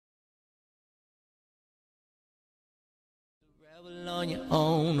On your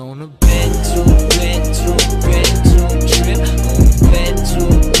own on a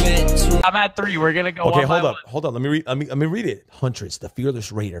I'm at 3. We're gonna go. Okay, hold up. Let me read it. Huntress, the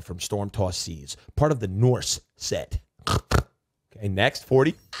fearless raider from storm-tossed seas, part of the Norse set. Okay, next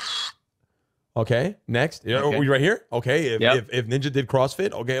 40. Okay, next. Yeah, okay. Are we right here? Okay, if Ninja did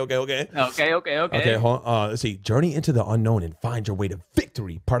CrossFit. Okay. Hold on. Let's see. Journey into the unknown and find your way to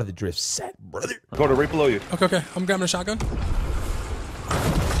victory. Part of the drift set, brother. Go to right below you. Okay. I'm grabbing a shotgun.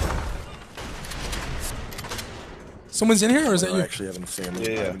 Someone's in here, or is that you? Actually, having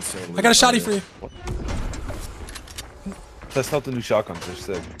family. Yeah. I got a shotty for you. Test out the new shotguns. They're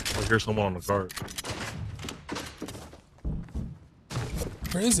sick. I hear someone on the guard.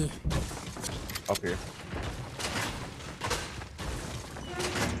 Where is he? Up here.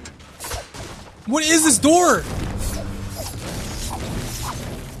 What is this door?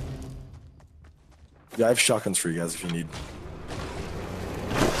 Yeah, I have shotguns for you guys if you need.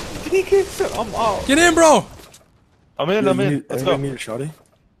 I'm out. Get in, bro. I'm in. Let's go. Need a shotty?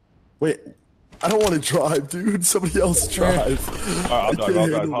 Wait, I don't want to drive, dude. Somebody else drive. All right, I'll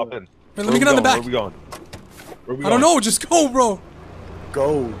drive. Hop in. Wait, let me get on the back. Where we going? I don't know. Just go, bro.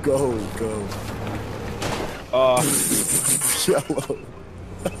 Go. Yellow.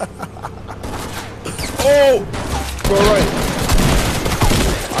 Oh! Go right.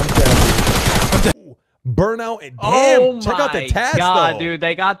 I'm dead. Burnout and damn, Oh check out the tats, God, though. dude,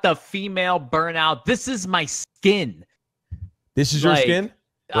 they got the female burnout. This is my skin. This is your skin?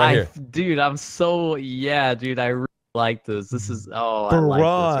 Right here. Dude, I'm so dude, I really like this. This is I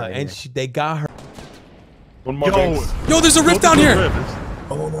like this right they got her. One more. Yo, there's a rift down here.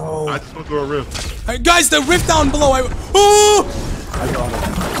 Oh no. I just went through a rift. Hey, guys, the rift down below. I got it.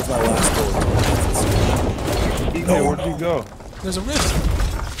 That's my last Hey, where'd you go? There's a rift.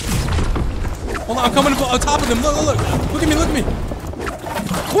 Hold on, I'm coming on top of them. Look. Look at me.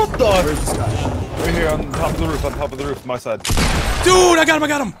 What the? Where's this guy? Right here on top of the roof, my side. Dude, I got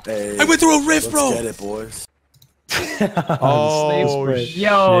him. Hey, I went through a rift, bro. Let's get it, boys. Oh,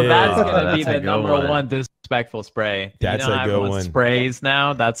 Yo, that's gonna be That's the a good number one. one disrespectful spray. That's you know a how good everyone one. Sprays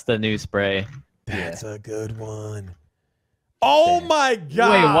now. That's the new spray. That's a good one. Oh my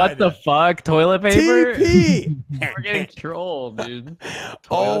God! Wait, what the fuck? Toilet paper? TP. We're getting trolled, dude.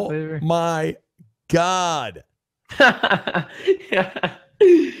 Oh Toilet paper? my God! Yeah.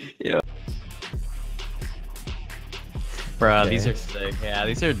 Bro, these are sick. Yeah,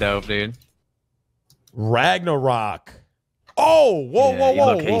 these are dope, dude. Ragnarok. Oh,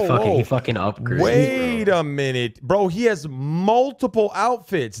 whoa! He fucking upgraded. Wait a minute, bro. He has multiple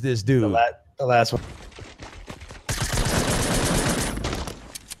outfits. This dude. The last one.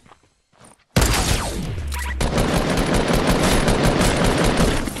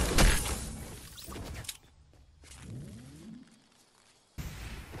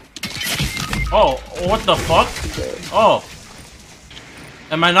 Oh, what the fuck? Oh.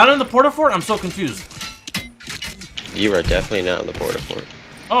 Am I not in the porta fort? I'm so confused. You are definitely not in the porta fort.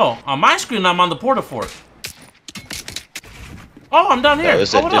 Oh, on my screen I'm on the porta fort. Oh, I'm down here.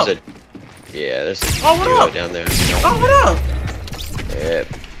 There's oh, what up? There's a Oh, what duo up? down there. Oh, what up? Yep.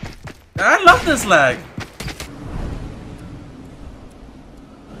 I love this lag.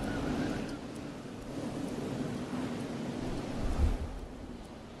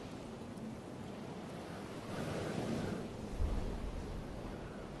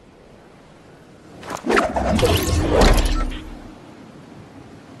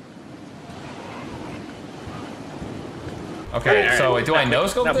 Okay, so do I no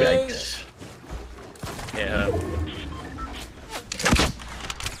scope this? Yeah.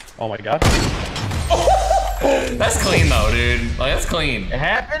 Oh my God. That's clean though, dude. Like that's clean. It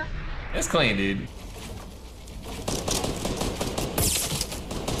happened? It's clean, dude.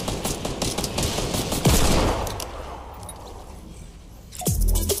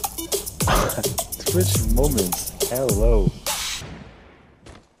 Twitch moments. Hello.